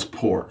 1-ounce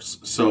pours.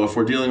 So if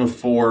we're dealing with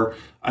 4,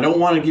 I don't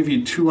want to give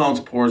you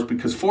 2-ounce pours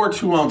because 4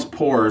 2-ounce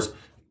pours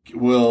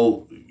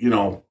will,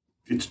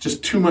 it's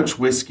just too much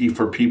whiskey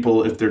for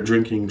people if they're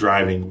drinking,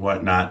 driving,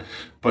 whatnot.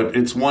 But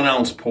it's 1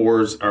 ounce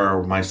pours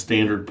are my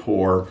standard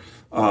pour.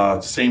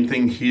 Same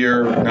thing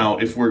here. Now,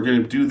 if we're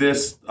going to do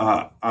this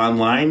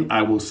online,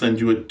 I will send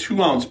you a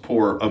 2 ounce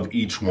pour of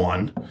each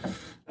one.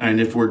 And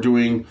if we're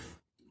doing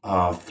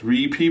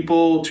 3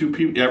 people, 2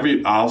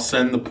 people, I'll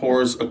send the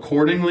pours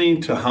accordingly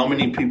to how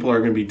many people are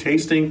going to be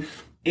tasting.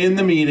 In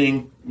the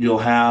meeting, you'll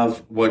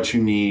have what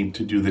you need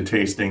to do the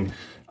tasting.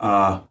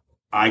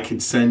 I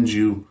could send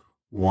you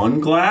 1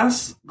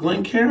 glass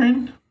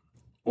Glencairn,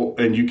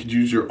 and you could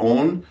use your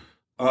own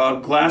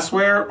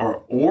glassware,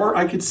 or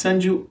I could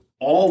send you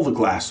all the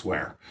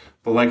glassware.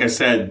 But like I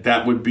said,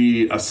 that would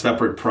be a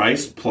separate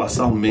price. Plus,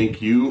 I'll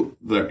make you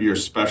your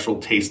special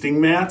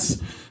tasting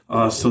mats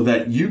so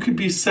that you could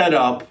be set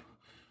up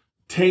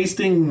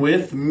tasting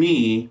with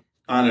me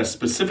on a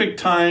specific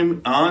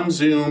time on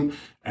Zoom,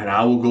 and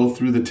I will go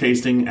through the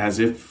tasting as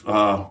if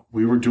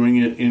we were doing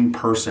it in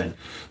person.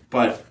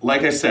 But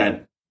like I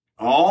said,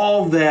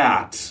 all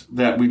that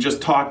we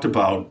just talked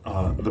about,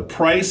 the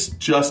price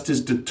just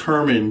is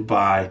determined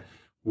by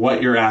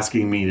what you're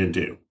asking me to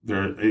do.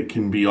 It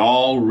can be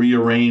all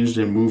rearranged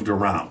and moved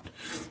around.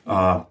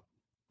 I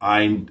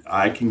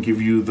can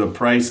give you the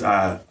price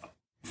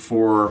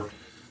for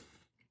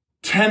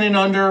 10 and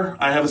under.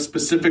 I have a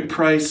specific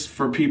price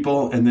for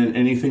people, and then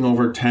anything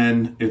over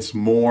 10, it's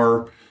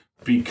more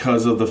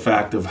because of the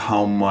fact of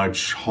how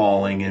much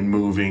hauling and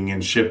moving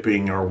and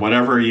shipping or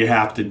whatever you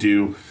have to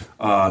do.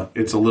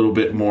 It's a little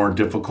bit more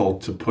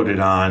difficult to put it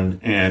on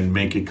and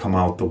make it come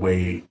out the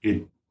way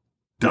it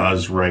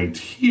does right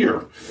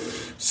here.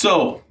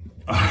 So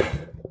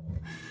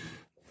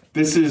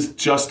this is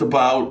just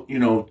about,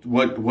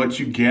 what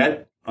you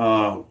get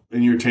in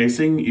your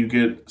tasting. You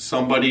get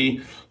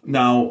somebody.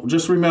 Now,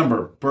 just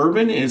remember,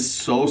 bourbon is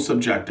so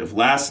subjective.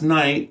 Last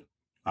night,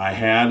 I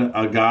had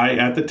a guy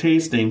at the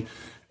tasting,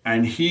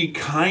 and he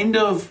kind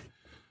of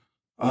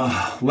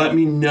let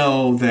me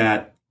know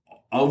that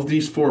of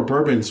these 4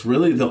 bourbons,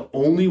 really the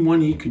only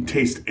one he could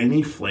taste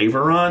any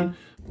flavor on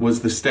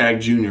was the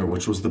Stag Junior,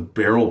 which was the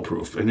barrel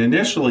proof. And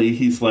initially,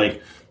 he's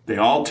like, they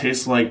all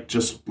taste like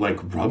just like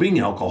rubbing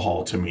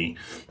alcohol to me.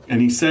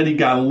 And he said he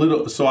got a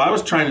little. So I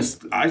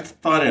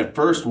thought at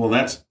first, well,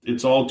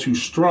 it's all too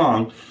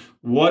strong.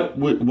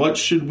 What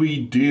should we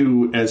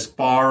do as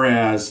far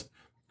as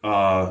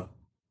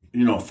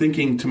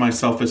thinking to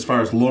myself as far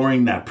as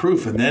lowering that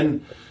proof? And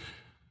then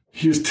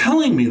he was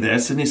telling me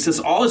this, and he says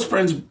all his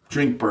friends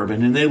drink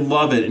bourbon and they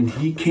love it, and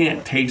he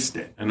can't taste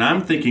it. And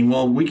I'm thinking,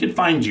 well, we could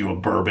find you a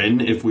bourbon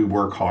if we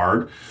work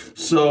hard.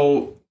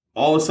 So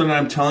all of a sudden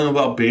I'm telling him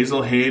about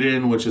Basil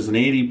Hayden, which is an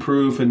 80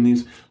 proof,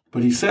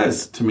 but he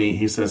says to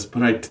me,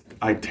 but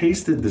I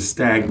tasted the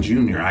Stag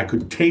Junior. I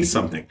could taste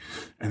something.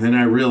 And then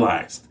I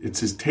realized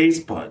it's his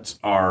taste buds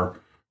are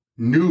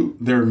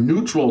they're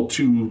neutral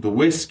to the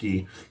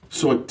whiskey.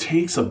 So it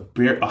takes a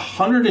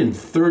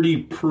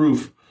 130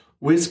 proof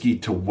whiskey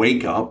to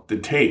wake up the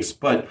taste.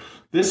 But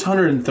this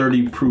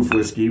 130 proof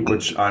whiskey,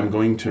 which I'm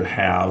going to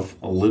have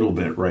a little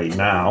bit right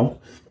now,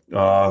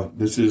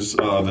 this is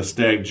the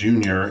Stag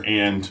Junior,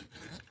 and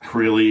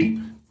really,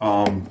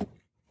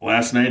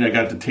 last night I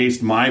got to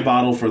taste my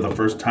bottle for the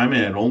first time. I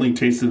had only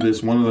tasted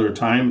this one other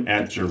time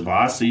at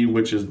Gervasi,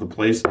 which is the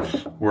place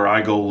where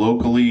I go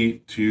locally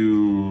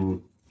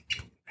to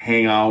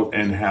hang out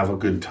and have a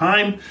good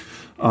time.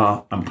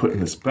 I'm putting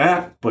this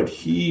back, but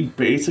he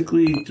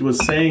basically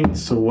was saying,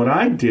 so what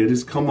I did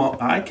is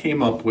I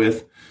came up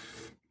with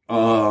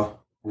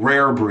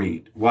rare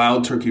breed,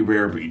 wild turkey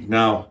rare breed.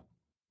 Now,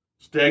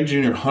 Stag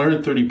Junior,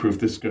 130 proof.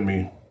 This is going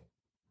to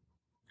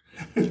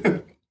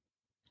be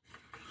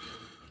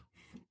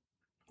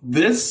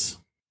this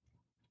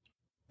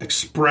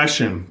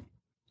expression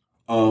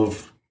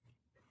of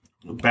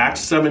batch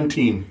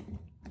 17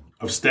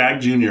 of Stag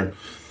Junior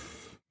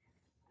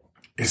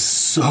is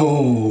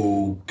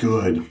so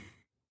good.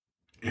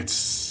 It's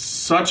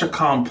such a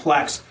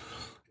complex.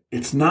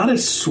 It's not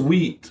as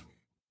sweet,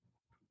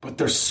 but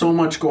there's so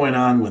much going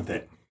on with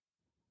it.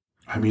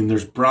 I mean,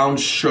 there's brown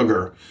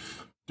sugar.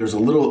 There's a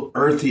little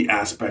earthy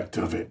aspect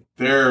of it.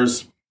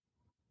 There's,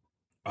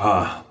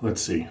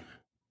 let's see,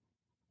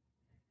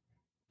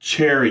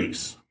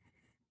 cherries.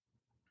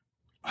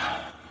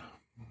 I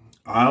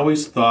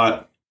always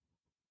thought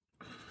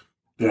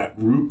that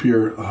root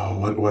beer,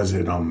 what was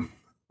it?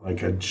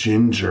 Like a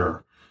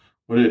ginger.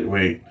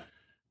 Wait.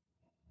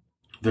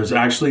 There's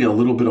actually a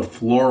little bit of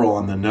floral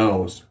on the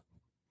nose.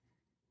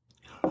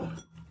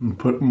 I'm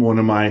putting one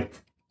of my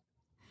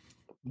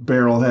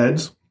barrel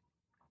heads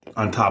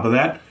on top of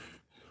that.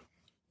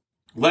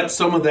 Let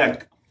some of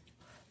that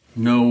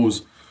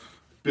nose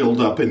build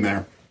up in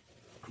there.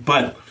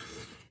 But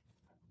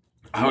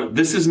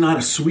this is not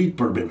a sweet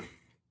bourbon.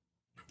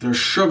 There's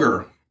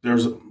sugar.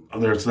 There's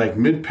like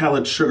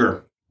mid-palate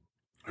sugar.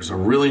 There's a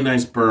really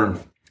nice burn.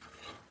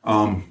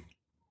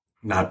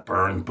 Not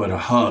burn, but a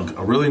hug.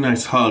 A really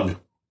nice hug.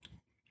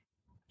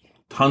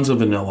 Tons of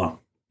vanilla.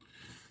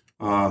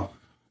 Wow.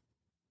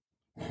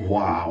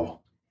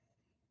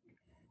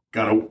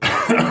 Got a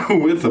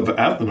whiff of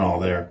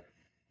ethanol there.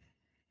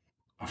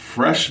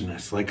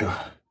 freshness,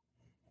 I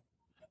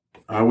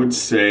would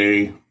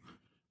say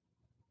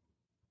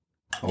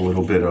a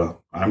little bit of,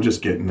 I'm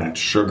just getting that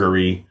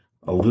sugary,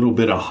 a little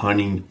bit of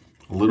honey,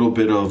 a little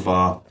bit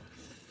of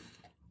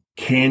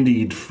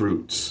candied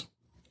fruits.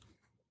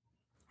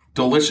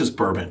 Delicious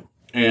bourbon.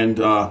 And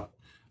so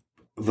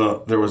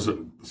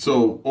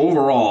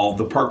overall,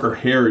 the Parker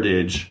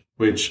Heritage,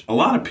 which a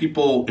lot of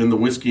people in the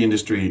whiskey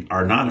industry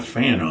are not a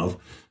fan of,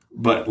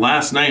 but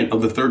last night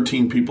of the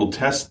 13 people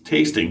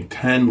tasting,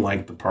 10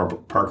 liked the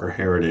Parker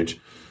Heritage,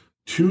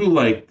 2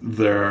 liked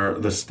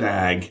the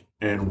Stag,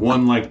 and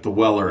 1 liked the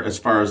Weller as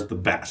far as the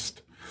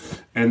best.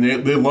 And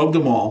they loved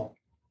them all.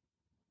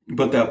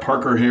 But that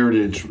Parker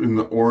Heritage in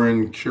the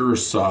Oran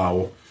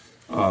Curacao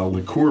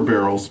liqueur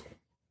barrels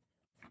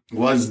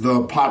was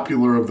the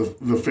popular of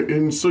the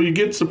and so you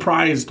get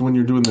surprised when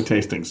you're doing the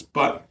tastings.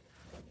 But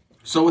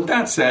so with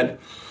that said,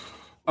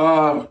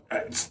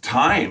 it's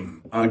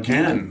time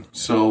again.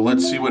 So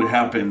let's see what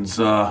happens.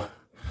 I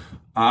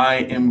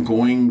am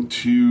going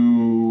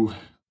to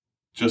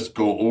just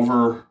go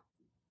over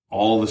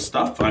all the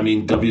stuff. I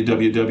mean,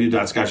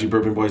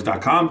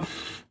 www.scotchybourbonboys.com.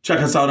 Check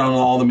us out on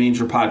all the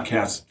major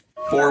podcast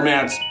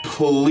formats.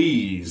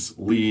 Please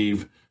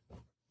leave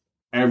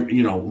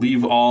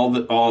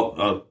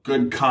all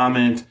good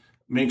comment.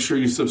 Make sure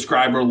you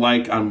subscribe or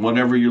like on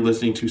whatever you're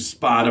listening to.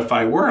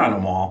 Spotify, we're on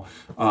them all.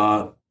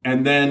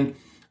 And then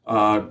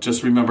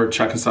just remember,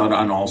 check us out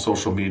on all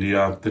social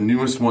media. The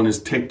newest one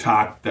is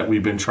TikTok that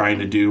we've been trying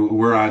to do.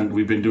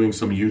 We've been doing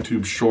some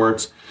YouTube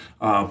shorts,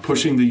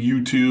 pushing the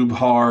YouTube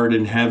hard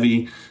and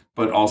heavy,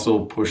 but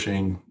also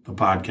pushing the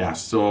podcast.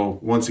 So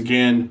once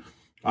again,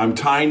 I'm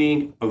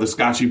Tiny of the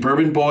Scotchy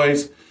Bourbon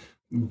Boys.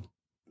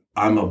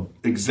 I'm an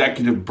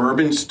executive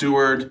bourbon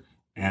steward,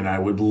 and I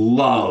would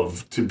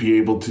love to be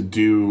able to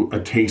do a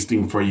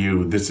tasting for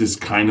you. This is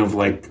kind of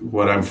like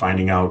what I'm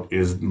finding out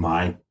is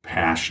my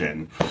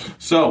passion.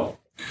 So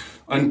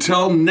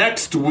until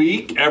next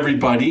week,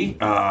 everybody,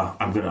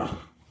 I'm going to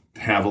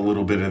have a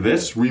little bit of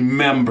this.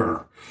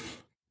 Remember,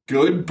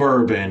 good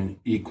bourbon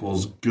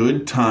equals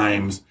good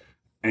times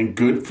and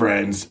good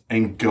friends,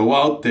 and go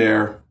out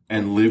there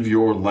and live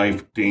your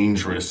life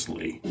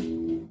dangerously.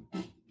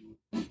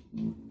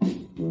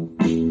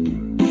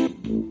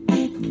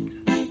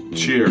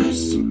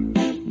 Cheers.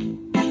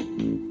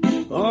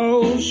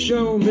 Oh,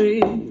 show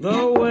me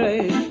the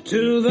way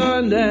to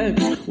the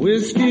next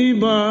whiskey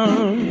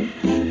bar.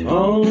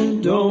 Oh,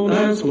 don't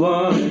ask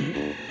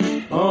why.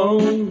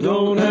 Oh,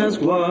 don't ask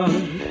why.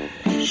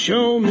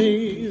 Show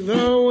me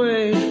the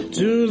way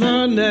to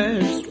the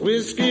next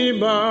whiskey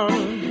bar.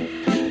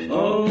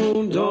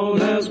 Oh,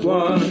 don't ask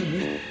why.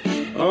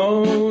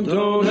 Oh,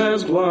 don't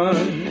ask why.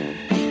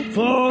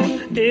 For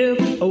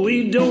if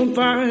we don't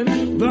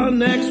find the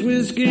next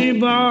whiskey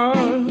bar,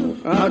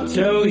 I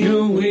tell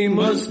you we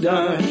must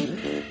die.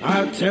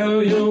 I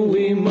tell you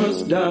we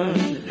must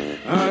die.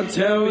 I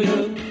tell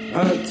you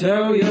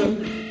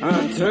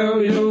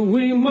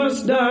we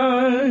must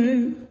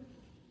die.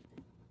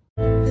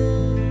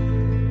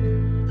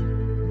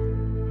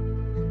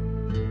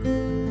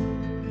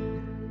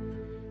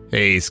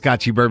 Hey,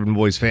 Scotchy Bourbon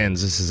Boys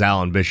fans, this is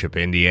Alan Bishop,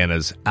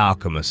 Indiana's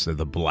alchemist of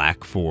the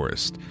Black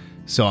Forest.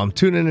 So I'm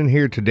tuning in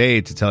here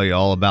today to tell you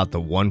all about the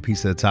One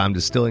Piece at a Time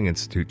Distilling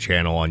Institute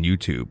channel on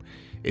YouTube.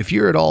 If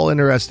you're at all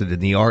interested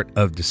in the art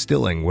of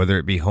distilling, whether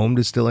it be home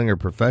distilling or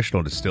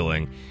professional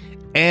distilling,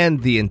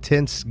 and the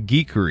intense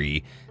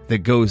geekery that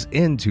goes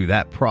into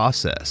that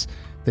process,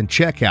 then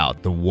check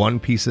out the One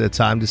Piece at a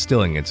Time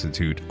Distilling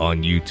Institute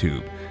on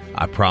YouTube.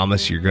 I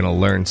promise you're going to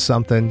learn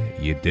something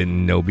you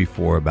didn't know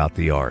before about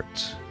the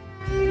arts.